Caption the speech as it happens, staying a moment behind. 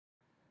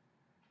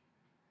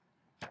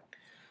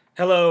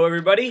Hello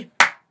everybody,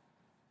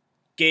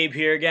 Gabe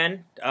here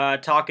again,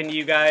 talking to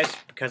you guys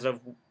because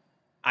of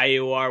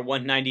IEOR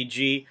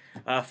 190G,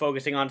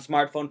 focusing on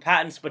smartphone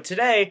patents, but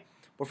today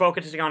we're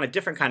focusing on a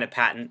different kind of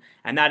patent,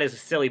 and that is a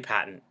silly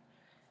patent.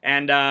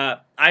 And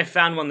I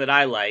found one that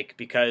I like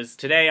because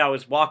today I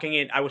was walking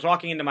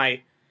into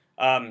my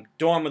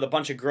dorm with a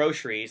bunch of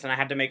groceries, and I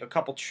had to make a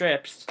couple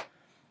trips,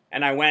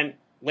 and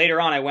later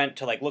on I went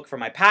to look for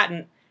my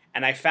patent,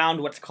 and I found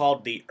what's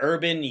called the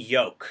urban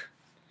yoke.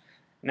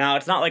 Now,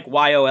 it's not like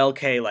YOLK,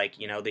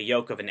 the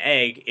yolk of an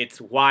egg. It's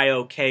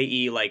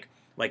YOKE,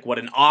 like what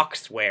an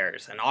oxen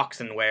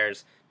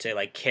wears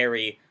to,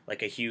 carry,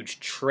 a huge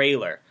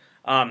trailer.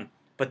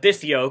 But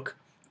this yoke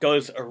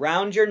goes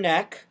around your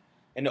neck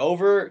and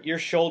over your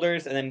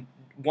shoulders, and then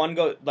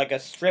a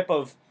strip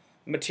of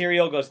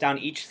material goes down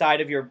each side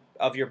of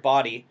your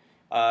body,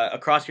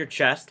 across your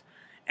chest,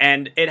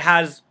 and it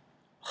has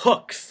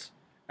hooks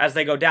as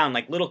they go down,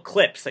 like little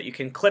clips that you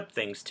can clip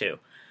things to.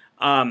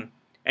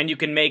 And you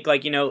can make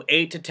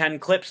 8 to 10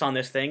 clips on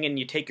this thing, and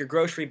you take your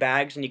grocery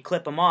bags and you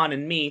clip them on.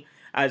 And me,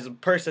 as a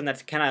person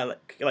that's kind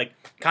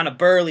of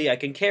burly, I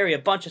can carry a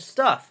bunch of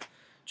stuff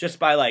just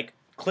by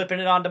clipping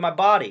it onto my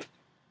body.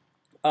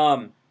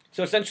 So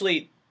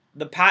essentially,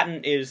 the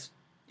patent is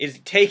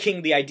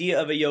taking the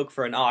idea of a yoke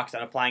for an ox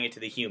and applying it to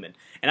the human,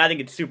 and I think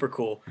it's super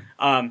cool.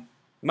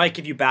 Might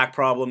give you back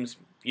problems.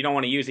 If you don't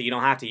want to use it, you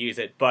don't have to use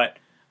it. But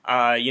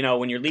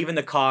when you're leaving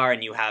the car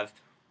and you have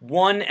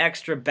one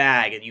extra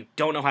bag and you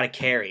don't know how to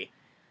carry,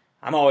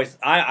 I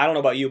don't know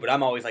about you, but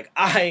I'm always like,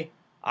 I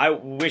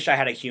wish I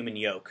had a human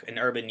yoke, an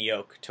urban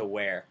yoke to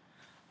wear.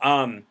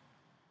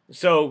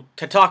 So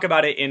to talk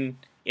about it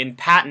in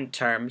patent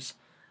terms,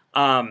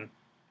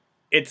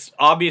 it's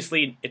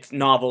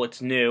novel,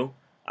 it's new.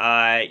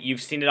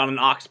 You've seen it on an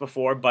ox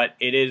before, but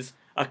it is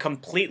a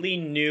completely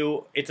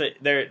new.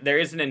 There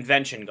is an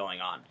invention going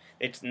on.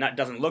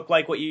 Doesn't look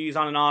like what you use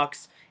on an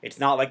ox. It's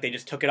not like they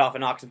just took it off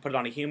an ox and put it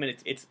on a human.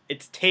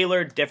 It's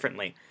tailored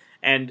differently,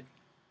 and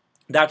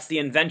that's the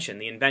invention.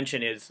 The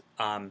invention is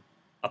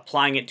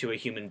applying it to a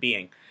human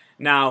being.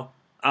 Now,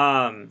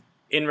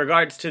 in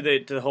regards to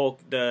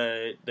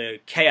the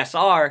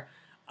KSR,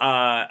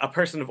 a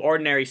person of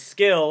ordinary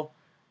skill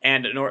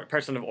and a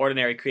person of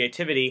ordinary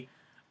creativity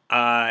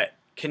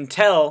can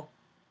tell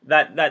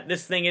that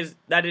this thing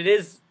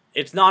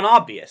it's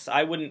non-obvious.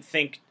 I wouldn't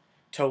think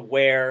to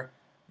wear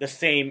the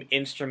same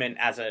instrument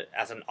as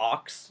an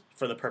ox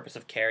for the purpose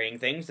of carrying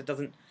things.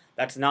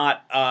 That's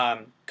not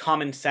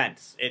common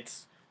sense.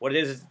 It's what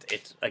it is.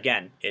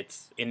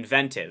 It's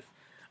inventive,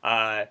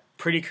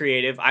 pretty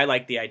creative. I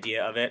like the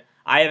idea of it.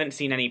 I haven't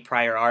seen any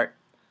prior art.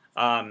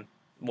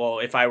 Well,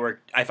 if I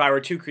were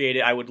to create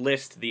it, I would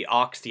list the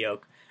ox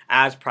yoke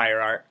as prior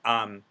art.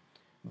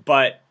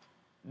 But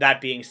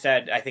that being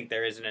said, I think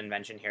there is an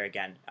invention here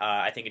again.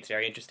 I think it's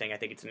very interesting. I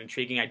think it's an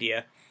intriguing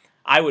idea.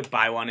 I would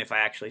buy one if I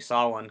actually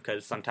saw one,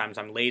 because sometimes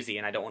I'm lazy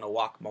and I don't want to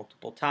walk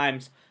multiple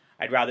times.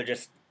 I'd rather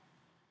just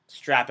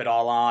strap it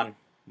all on,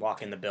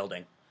 walk in the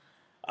building.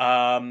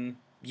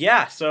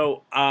 Yeah,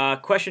 so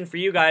question for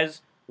you guys.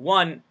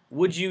 1,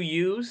 would you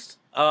use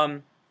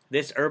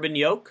this urban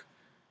yoke?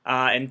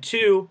 And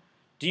 2,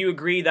 do you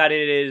agree that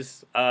it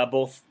is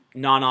both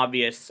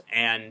non-obvious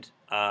and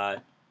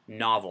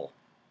novel,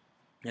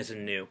 as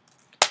in new?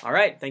 All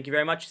right, thank you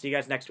very much. See you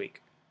guys next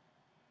week.